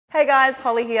Hey guys,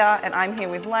 Holly here, and I'm here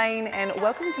with Lane, and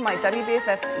welcome to my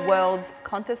WBFF Worlds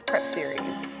Contest Prep Series.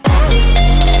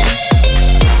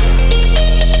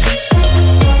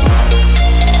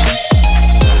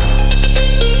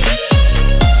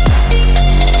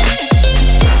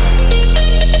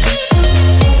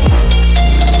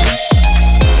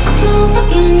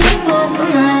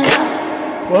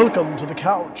 Welcome to the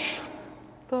couch.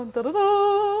 Dun, dun, dun,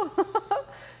 dun.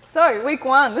 So, week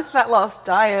one, fat loss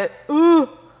diet. Ooh.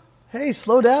 Hey,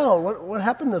 slow down. What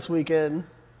happened this weekend?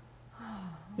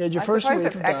 You had your first week of diet.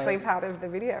 I suppose it's actually part of the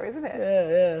video, isn't it?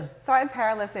 Yeah. So I had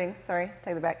powerlifting. Sorry,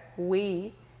 take that back.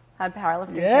 We had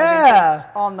powerlifting Yeah.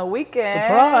 championships on the weekend.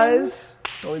 Surprise!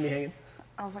 Don't leave me hanging.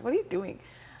 I was like, what are you doing?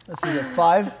 This is a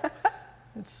 5.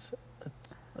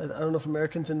 I don't know if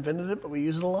Americans invented it, but we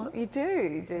use it a lot. You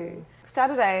do.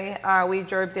 Saturday, we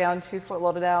drove down to Fort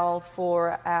Lauderdale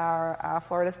for our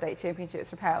Florida State Championships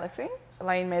for powerlifting.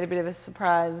 Elaine made a bit of a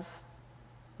surprise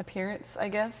appearance, I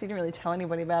guess. He didn't really tell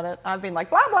anybody about it. I've been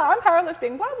like, blah, blah, I'm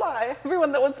powerlifting, blah, blah.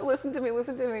 Everyone that wants to listen to me,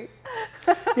 listen to me.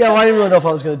 Yeah, well, I didn't really know if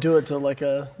I was going to do it till like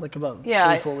about 3-4 weeks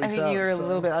I think out. you were a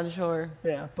little bit unsure.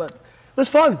 Yeah, but it was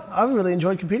fun. I really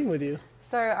enjoyed competing with you.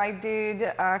 So I did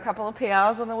a couple of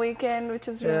PRs on the weekend, which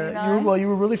is really nice. You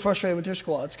were really frustrated with your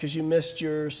squats because you missed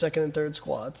your second and third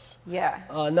squats. Yeah.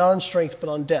 Not on strength, but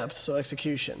on depth, so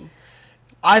execution.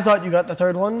 I thought you got the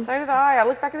third one. So did I. I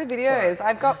looked back at the videos.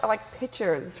 I've got like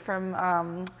pictures from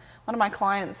one of my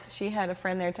clients. She had a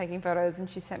friend there taking photos, and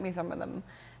she sent me some of them.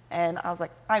 And I was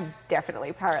like, I'm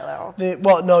definitely parallel.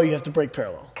 No, you have to break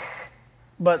parallel.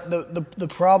 But the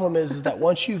problem is that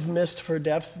once you've missed for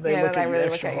depth, they look at you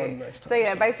extra hard next time. So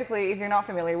yeah, basically, if you're not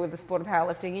familiar with the sport of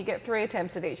powerlifting, you get 3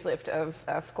 attempts at each lift of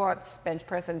squats, bench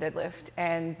press, and deadlift,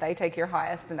 and they take your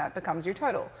highest, and that becomes your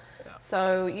total. Yeah.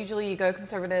 So usually you go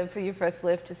conservative for your first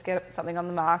lift, just get something on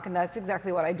the mark, and that's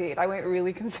exactly what I did. I went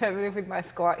really conservative with my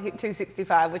squat, hit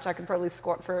 265, which I could probably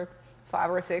squat for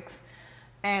 5 or 6.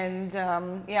 And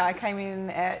I came in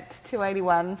at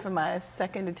 281 for my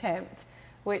second attempt,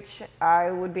 which I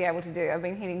would be able to do. I've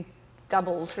been hitting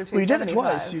doubles for 275. Well, you did it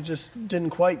twice. You just didn't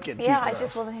quite get deep enough. I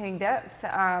just wasn't hitting depth.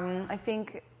 I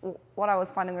think what I was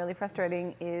finding really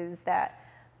frustrating is that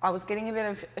I was getting a bit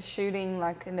of a shooting,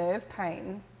 like a nerve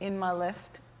pain in my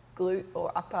left glute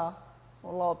or upper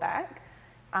or lower back.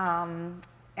 And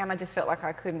I just felt like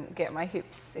I couldn't get my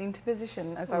hips into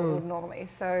position as I would normally.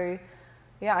 So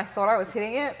yeah, I thought I was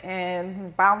hitting it,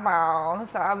 and bow.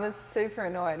 So I was super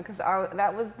annoyed because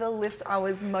that was the lift I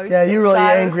was most excited for. Yeah, you're really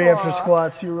angry after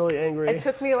squats. You're really angry. It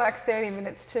took me like 30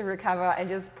 minutes to recover and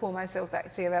just pull myself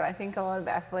back together. I think a lot of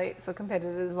athletes or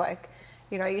competitors,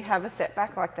 you have a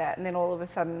setback like that, and then all of a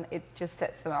sudden it just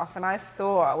sets them off. And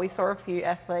we saw a few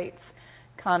athletes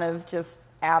kind of just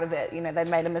out of it. They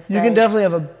made a mistake. You can definitely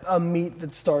have a meet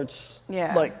that starts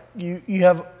like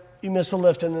you miss a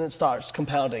lift and then it starts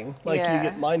compounding. You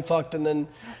get mind fucked and then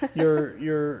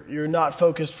you're not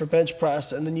focused for bench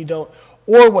press and then you don't.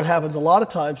 Or what happens a lot of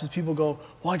times is people go,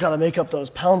 well, I got to make up those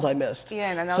pounds I missed.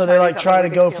 Yeah, so they try to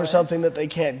go for something that they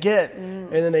can't get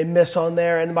and then they miss on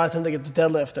there, and by the time they get the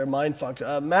deadlift, they're mind fucked.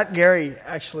 Matt Gary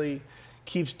actually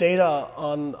keeps data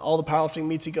on all the powerlifting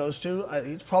meets he goes to.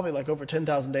 He's probably like over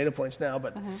 10,000 data points now,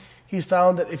 but he's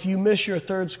found that if you miss your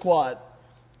third squat,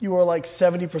 you are like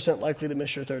 70% likely to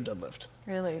miss your third deadlift.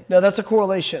 Really? Now, that's a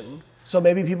correlation. So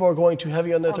maybe people are going too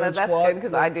heavy on their third squat. That's good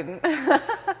because I didn't.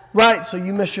 Right, so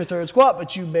you missed your third squat,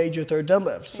 but you made your third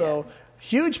deadlift. So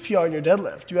huge PR on your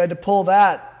deadlift. You had to pull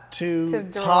that to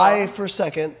tie for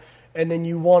second, and then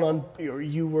you won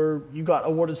you got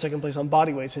awarded second place on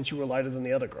body weight since you were lighter than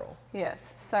the other girl.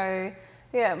 Yes. So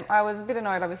yeah, I was a bit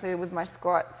annoyed obviously with my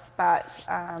squats, but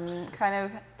kind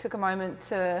of took a moment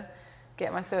to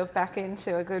get myself back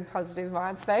into a good positive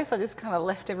mind space. I just kind of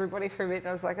left everybody for a bit and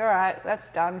I was like, all right, that's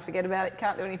done, forget about it,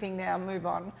 can't do anything now, move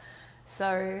on.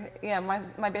 So yeah,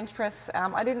 my bench press,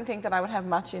 I didn't think that I would have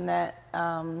much in that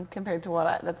compared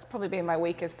to that's probably been my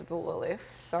weakest of all the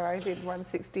lifts. So I did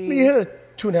 160. Well, you had a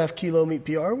 2.5 kilo meet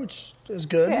PR, which is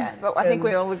good. Yeah, but I think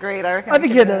we all agreed. I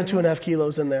think you had another 2.5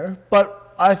 kilos in there,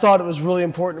 but I thought it was really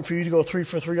important for you to go 3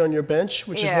 for 3 on your bench,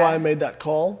 which is why I made that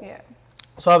call. Yeah.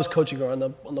 So I was coaching her on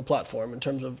the platform in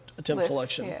terms of attempt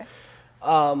selection. Yeah.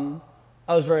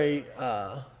 I was very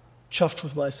chuffed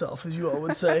with myself, as you all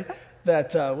would say,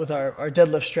 that with our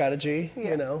deadlift strategy,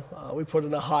 we put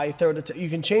in a high third. You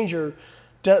can change your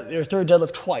third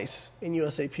deadlift twice in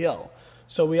USAPL.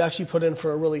 So we actually put in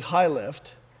for a really high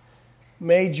lift,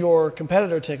 made your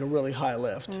competitor take a really high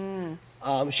lift.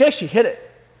 She actually hit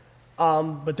it,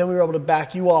 but then we were able to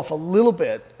back you off a little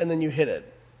bit, and then you hit it.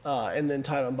 And then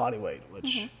tied on body weight,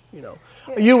 which you know.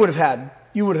 Yeah. You would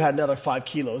have had another 5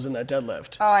 kilos in that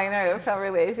deadlift. Oh, I know. It felt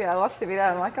really easy. I watched the video.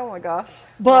 I'm like, oh my gosh.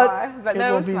 But, why? But it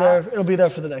no, will it's be smart. there. It'll be there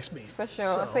for the next meet. For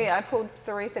sure. So yeah, I pulled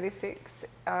 336,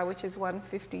 which is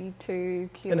 152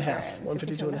 kilograms. And a half.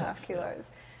 152 and a half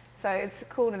kilos. So it's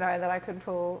cool to know that I could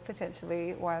pull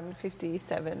potentially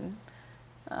 157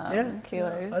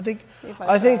 kilos.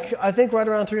 I think right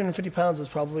around 350 pounds is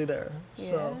probably there. Yeah.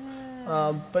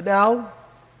 So, but now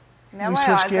my switch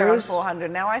eyes are on gears.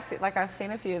 400. Now I've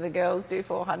seen a few of the girls do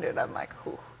 400. I'm like,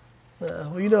 whew.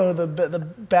 Well, you know the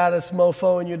baddest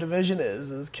mofo in your division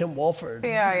is Kim Walford.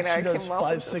 Yeah, I know. She does Kim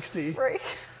Walford's 560. a freak.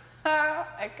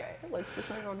 Okay, let's just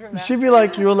move on from that. She'd be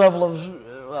like your level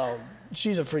of, well,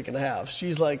 she's a freak and a half.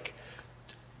 She's like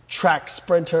track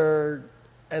sprinter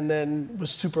and then with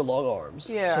super long arms.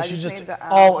 Yeah, so I she's just just need the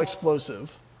all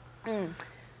explosive.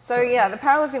 So yeah, the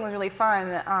powerlifting was really fun,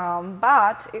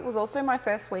 but it was also my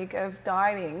first week of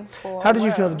dieting for How did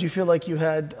you feel? Worlds. Did you feel like you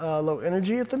had low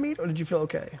energy at the meet, or did you feel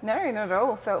okay? No, not at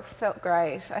all. Felt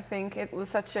great. I think it was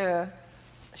such a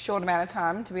short amount of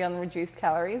time to be on reduced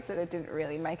calories that it didn't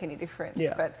really make any difference.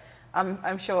 Yeah. But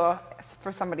I'm sure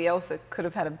for somebody else it could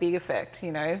have had a big effect,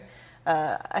 you know.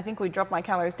 I think we dropped my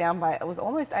calories down by, it was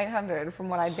almost 800 from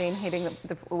what I'd been hitting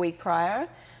the week prior.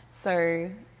 So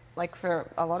like for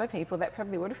a lot of people that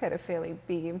probably would have had a fairly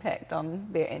big impact on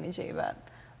their energy, but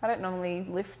I don't normally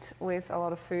lift with a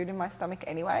lot of food in my stomach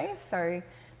anyway, so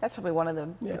that's probably one of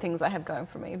the things I have going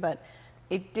for me. But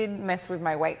it did mess with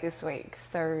my weight this week.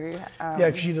 So Yeah,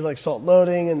 because you did like salt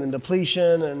loading and then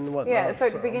depletion and whatnot. yeah, so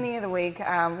at the beginning of the week,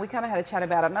 we kind of had a chat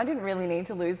about it, and I didn't really need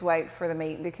to lose weight for the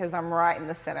meet because I'm right in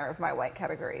the center of my weight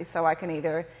category. So I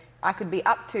could be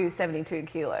up to 72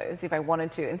 kilos if I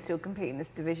wanted to and still compete in this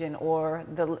division, or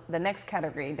the next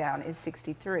category down is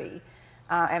 63.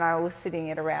 And I was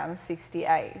sitting at around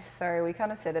 68. So we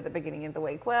kind of said at the beginning of the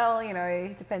week, well, you know,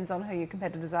 it depends on who your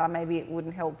competitors are. Maybe it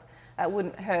wouldn't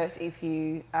hurt if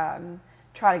you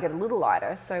try to get a little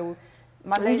lighter. So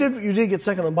Monday... You did get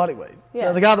second on body weight. Yeah.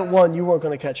 Now, the guy that won, you weren't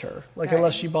going to catch her, No.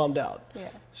 unless she bombed out. Yeah.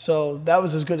 So that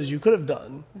was as good as you could have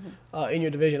done in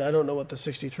your division. I don't know what the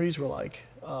 63s were like.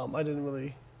 I didn't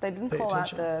really They didn't pay call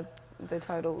attention. out the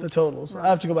totals. The totals. Right. I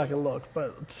have to go back and look.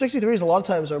 But 63s a lot of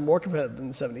times are more competitive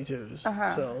than 72s.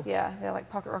 So Yeah, they're like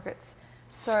pocket rockets.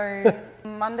 So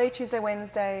Monday, Tuesday,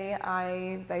 Wednesday,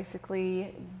 I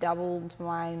basically doubled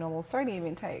my normal sodium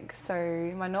intake. So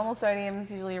my normal sodium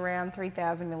is usually around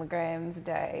 3,000 milligrams a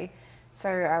day. So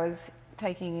I was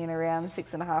taking in around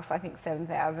 6.5, I think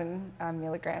 7,000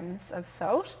 milligrams of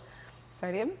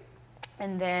sodium.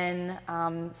 And then,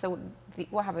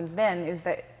 what happens then is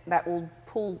that will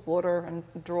pull water and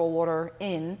draw water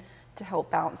in to help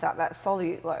balance out that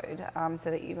solute load so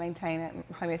that you maintain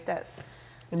homeostasis.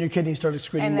 and your kidneys start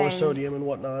excreting And more then- sodium and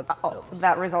whatnot.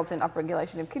 That results in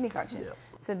upregulation of kidney function. Yeah.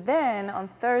 So then on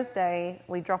Thursday,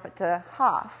 we drop it to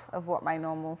half of what my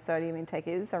normal sodium intake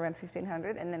is, around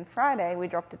 1,500. And then Friday, we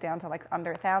dropped it down to like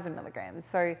under 1,000 milligrams.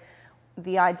 So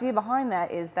the idea behind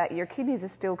that is that your kidneys are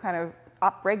still kind of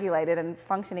upregulated and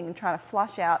functioning and trying to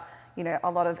flush out, you know,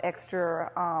 a lot of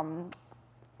extra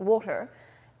water,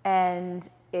 and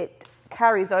it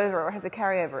carries over or has a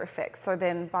carryover effect. So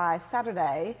then by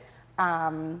Saturday,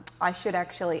 I should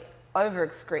actually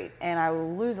over-excrete and I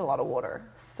will lose a lot of water.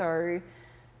 So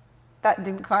that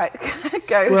didn't quite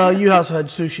go. Well, you also had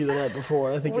sushi the night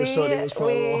before. I think your sodium was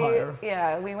probably a little higher.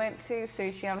 Yeah, we went to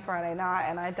sushi on Friday night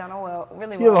and I'd done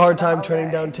really well. You have a hard for the time whole turning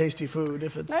day. down tasty food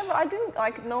if it's... No, but I didn't,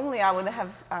 like, normally I would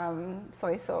have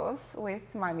soy sauce with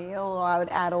my meal, or I would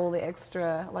add all the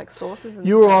extra, like, sauces and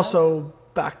You were stuff. also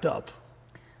backed up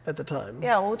at the time.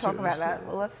 Yeah, we'll talk too, about so- that.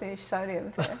 Well, let's finish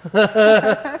sodium first.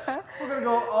 We're going to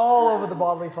go all over the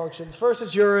bodily functions. First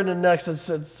it's urine and next it's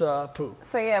poop.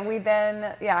 So yeah, we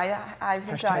then, I've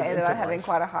Hashtag dieted on infant having life.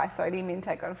 quite a high sodium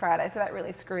intake on Friday, so that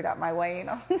really screwed up my weigh-in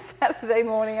on Saturday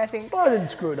morning, I think. Well, I didn't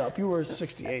screw it up. You were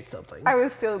 68 something. I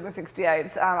was still in the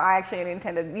 68s. I actually had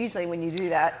intended, usually when you do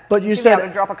that, But you should be said- able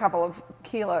to drop a couple of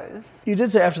kilos. You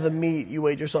did say after the meet you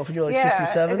weighed yourself and you were like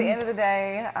 67? At the end of the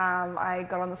day, I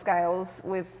got on the scales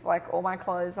with like all my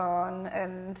clothes on,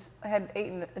 and I had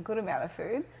eaten a good amount of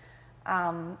food.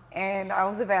 And I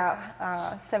was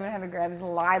about 700 grams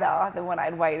lighter than when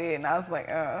I'd weighed in. I was like,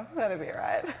 oh, that'll be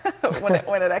right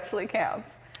when it actually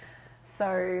counts.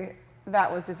 So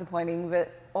that was disappointing, but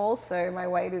also my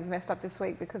weight is messed up this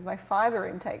week because my fiber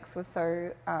intakes were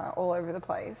so all over the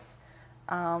place.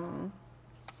 I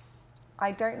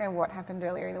don't know what happened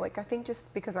earlier in the week. I think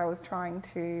just because I was trying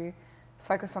to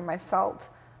focus on my salt,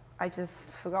 I just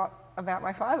forgot about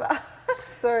my fiber.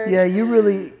 So Yeah,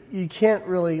 you can't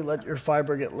really let your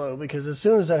fiber get low, because as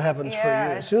soon as that happens for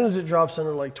you, as soon as it drops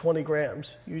under like 20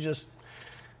 grams, it's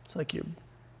like your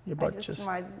butt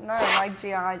my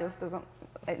GI just doesn't.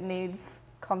 It needs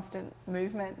constant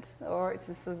movement, or it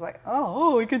just is like,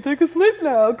 oh, we can take a sleep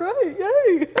now. Great,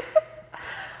 yay!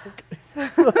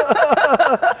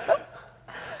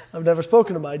 I've never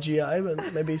spoken to my GI,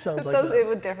 but maybe it sounds like that. It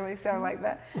would definitely sound like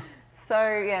that. So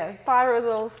yeah, fiber is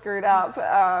all screwed up.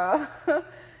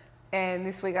 And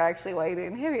this week I actually weighed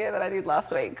in heavier than I did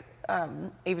last week.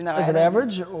 Even though as an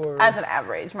average, or as an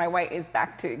average, my weight is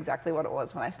back to exactly what it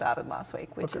was when I started last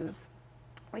week, which is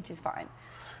fine.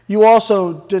 You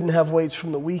also didn't have weights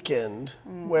from the weekend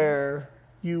where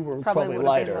you were probably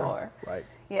lighter, right?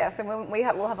 Yeah, so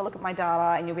we'll have a look at my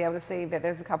data, and you'll be able to see that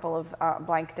there's a couple of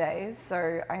blank days.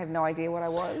 So I have no idea what I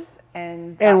was,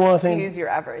 and one skews your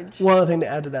average. One other thing to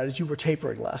add to that is you were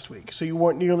tapering last week, so you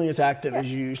weren't nearly as active as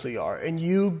you usually are, and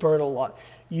you burn a lot.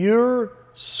 Your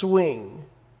swing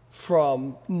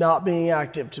from not being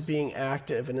active to being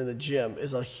active and in the gym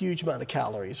is a huge amount of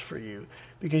calories for you,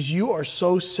 because you are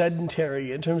so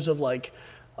sedentary in terms of like,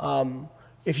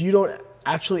 if you don't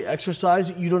actually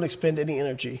exercise, you don't expend any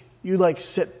energy. You like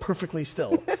sit perfectly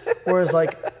still. Whereas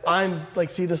like I'm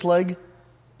like, see this leg?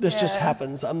 This just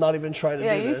happens. I'm not even trying to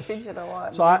do this. Yeah, you fidget a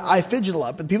lot. So I fidget a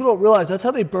lot, but people don't realize that's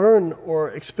how they burn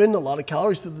or expend a lot of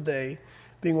calories through the day.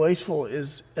 Being wasteful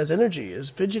is as energy, is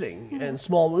fidgeting and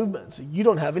small movements. You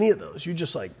don't have any of those. You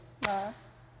just like.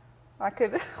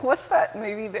 What's that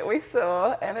movie that we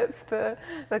saw? And it's the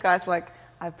guy's like,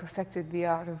 I've perfected the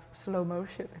art of slow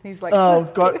motion. And he's like, oh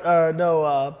God,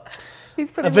 no. He's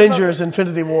putting Avengers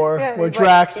Infinity War, where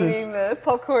Drax is eating the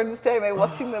popcorn and staying there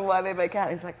watching them while they make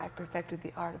out. He's like, I perfected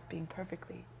the art of being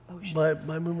perfectly motionless.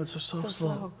 My movements are so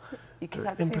slow. You They're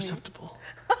cannot imperceptible.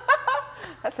 See me.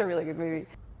 That's a really good movie.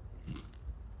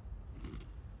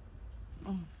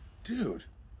 Dude,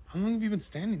 how long have you been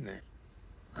standing there?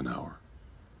 An hour.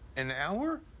 An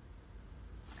hour?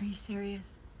 Are you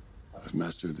serious? I've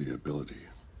mastered the ability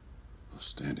of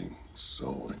standing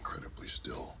so incredibly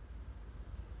still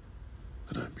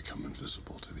that I've become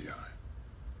invisible to the eye.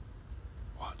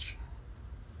 Watch.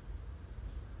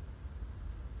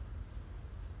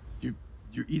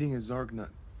 You're eating a Zarg nut.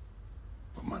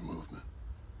 But my movement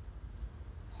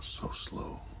was so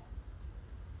slow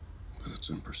that it's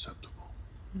imperceptible.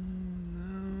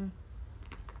 No.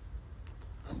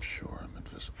 I'm sure I'm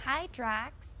invisible. Hi,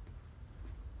 Drax.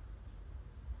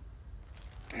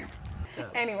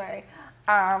 Anyway,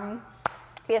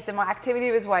 so my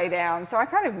activity was way down. So I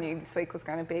kind of knew this week was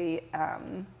going to be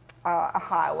a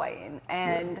higher weigh-in.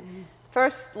 And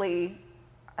firstly,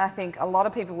 I think a lot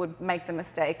of people would make the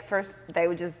mistake. First, they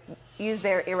would just use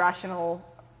their irrational,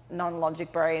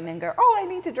 non-logic brain and go, oh, I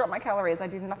need to drop my calories.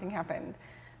 Nothing happened.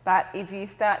 But if you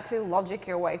start to logic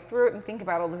your way through it and think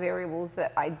about all the variables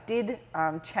that I did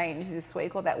change this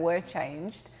week, or that were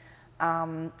changed,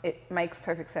 it makes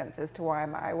perfect sense as to why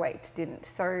my weight didn't.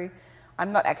 So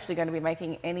I'm not actually going to be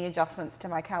making any adjustments to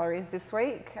my calories this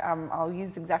week. I'll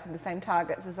use exactly the same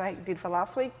targets as I did for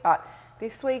last week, but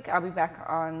this week I'll be back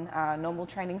on normal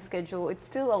training schedule. It's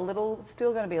still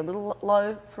going to be a little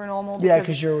low for normal. Yeah,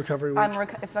 because you're a recovery week.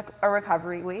 It's like a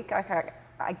recovery week.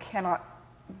 I cannot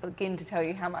begin to tell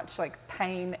you how much like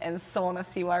pain and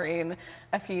soreness you are in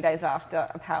a few days after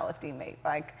a powerlifting meet.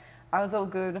 Like, I was all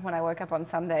good when I woke up on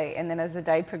Sunday, and then as the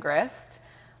day progressed,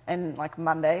 and like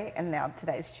Monday, and now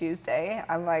today's Tuesday,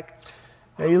 I'm like...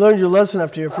 Yeah, you learned your lesson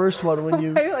after your first one when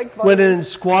you went in and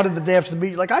squatted the day after the meet.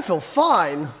 You're like, I feel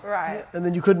fine. Right. And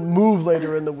then you couldn't move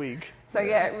later in the week. So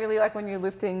yeah, really like when you're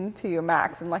lifting to your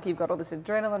max and like you've got all this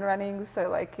adrenaline running. So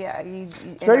like, yeah,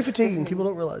 it's very fatiguing. People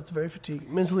don't realize it's very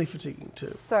fatiguing, mentally fatiguing too.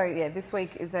 So yeah, this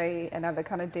week is another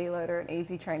kind of deloader and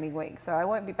easy training week. So I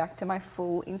won't be back to my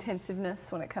full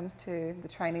intensiveness when it comes to the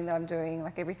training that I'm doing.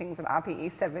 Like, everything's an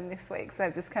RPE 7 this week. So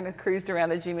I've just kind of cruised around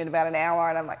the gym in about an hour,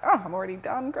 and I'm like, oh, I'm already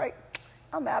done. Great.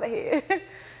 I'm out of here.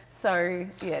 So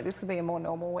yeah, this will be a more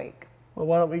normal week. Well,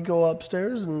 why don't we go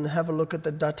upstairs and have a look at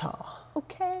the data?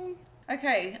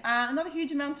 Okay, not a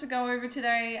huge amount to go over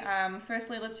today.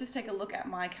 Firstly, let's just take a look at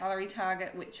my calorie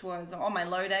target, which was on my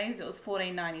low days, it was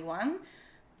 1491.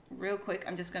 Real quick,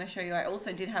 I'm just going to show you, I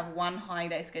also did have one high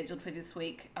day scheduled for this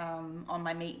week on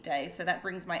my meet day. So that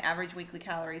brings my average weekly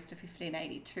calories to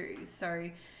 1582. So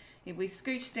if we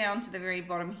scooch down to the very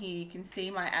bottom here, you can see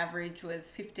my average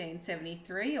was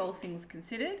 1573, all things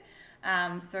considered.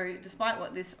 So despite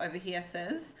what this over here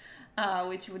says,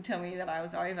 which would tell me that I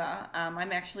was over,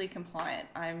 I'm actually compliant.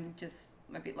 I'm just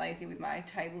a bit lazy with my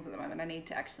tables at the moment. I need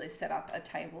to actually set up a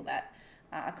table that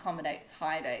accommodates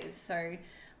high days. So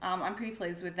I'm pretty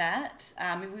pleased with that.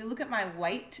 If we look at my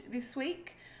weight this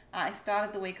week, I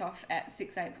started the week off at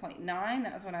 68.9.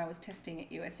 That was when I was testing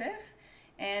at USF.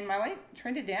 And my weight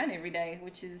trended down every day,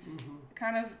 which is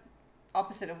kind of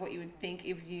opposite of what you would think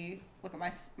if you look at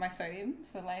my sodium.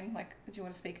 So, Lane, like, do you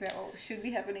want to speak about what should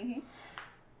be happening here?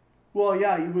 Well,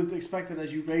 yeah, you would expect that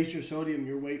as you raised your sodium,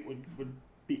 your weight would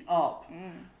be up,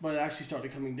 but it actually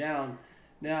started coming down.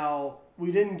 Now,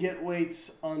 we didn't get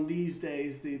weights on these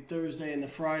days, the Thursday and the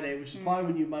Friday, which is probably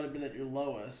when you might have been at your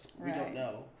lowest. We don't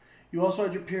know. You also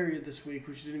had your period this week,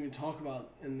 which you didn't even talk about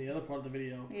in the other part of the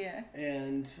video. Yeah.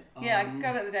 And I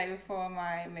got it the day before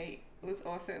my meet. It was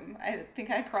awesome. I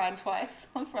think I cried twice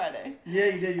on Friday. Yeah,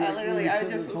 you did. I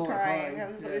just was crying.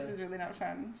 I was like, this is really not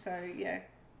fun. So, yeah.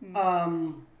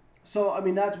 So, I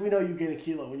mean, we know you gain a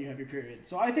kilo when you have your period.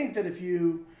 So I think that if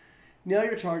you nail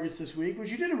your targets this week,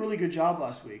 which you did a really good job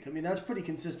last week, I mean, that's pretty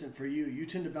consistent for you. You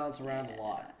tend to bounce around a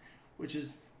lot, which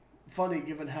is funny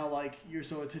given how, like, you're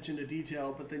so attention to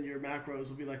detail, but then your macros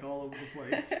will be, like, all over the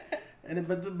place.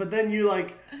 But then you,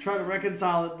 like, try to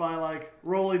reconcile it by, like,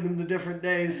 rolling them to different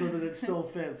days so that it still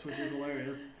fits, which is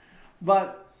hilarious.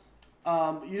 But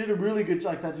you did a really good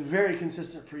job. Like, that's very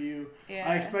consistent for you. Yeah.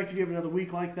 I expect if you have another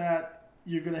week like that,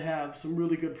 you're going to have some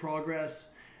really good progress,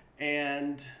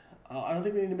 and I don't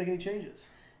think we need to make any changes.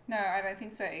 No, I don't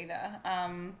think so either.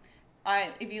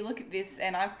 If you look at this,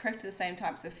 and I've prepped the same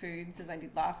types of foods as I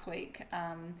did last week,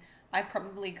 I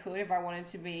probably could, if I wanted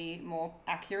to be more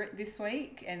accurate this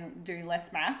week and do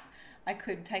less math, I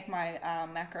could take my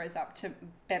macros up to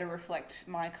better reflect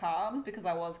my carbs because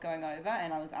I was going over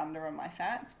and I was under on my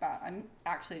fats, but I'm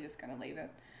actually just going to leave it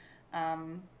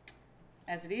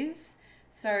as it is.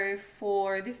 So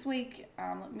for this week,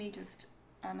 let me just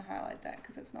unhighlight that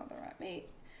because it's not the right meat.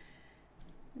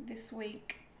 This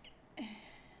week,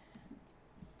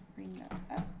 bring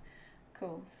that up.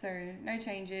 Cool. So no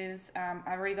changes. I've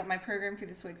already got my program for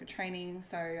this week for training,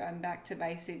 so I'm back to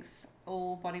basics,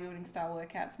 all bodybuilding style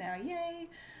workouts now. Yay!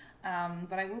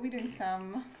 But I will be doing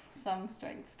some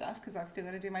strength stuff because I've still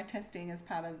got to do my testing as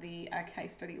part of the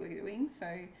case study we're doing.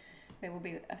 So there will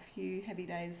be a few heavy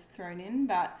days thrown in,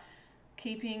 but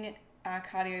keeping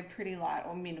cardio pretty light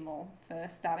or minimal for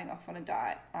starting off on a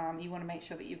diet. You want to make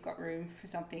sure that you've got room for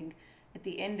something at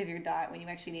the end of your diet when you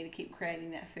actually need to keep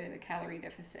creating that further calorie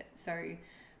deficit. So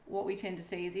what we tend to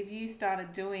see is if you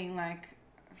started doing like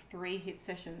 3 HIIT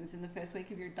sessions in the first week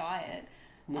of your diet,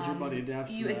 your body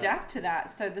adapts you adapt to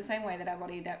that. So the same way that our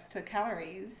body adapts to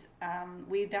calories,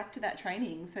 we adapt to that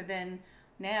training. So then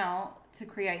now to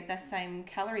create that same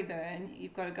calorie burn,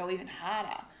 you've got to go even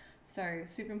harder. So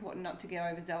super important not to get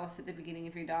overzealous at the beginning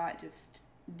of your diet. Just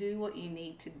do what you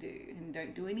need to do and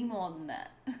don't do any more than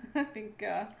that. I think,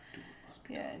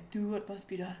 do what must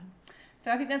be done.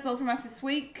 So I think that's all from us this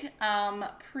week.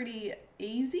 Pretty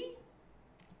easy.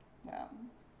 Well,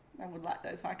 I would like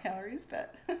those high calories,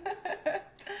 but...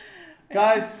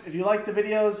 Guys, if you like the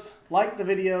videos,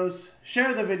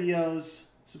 share the videos,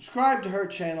 subscribe to her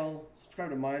channel,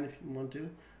 subscribe to mine if you want to,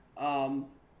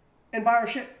 and buy our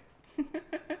shit.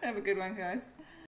 Have a good one, guys.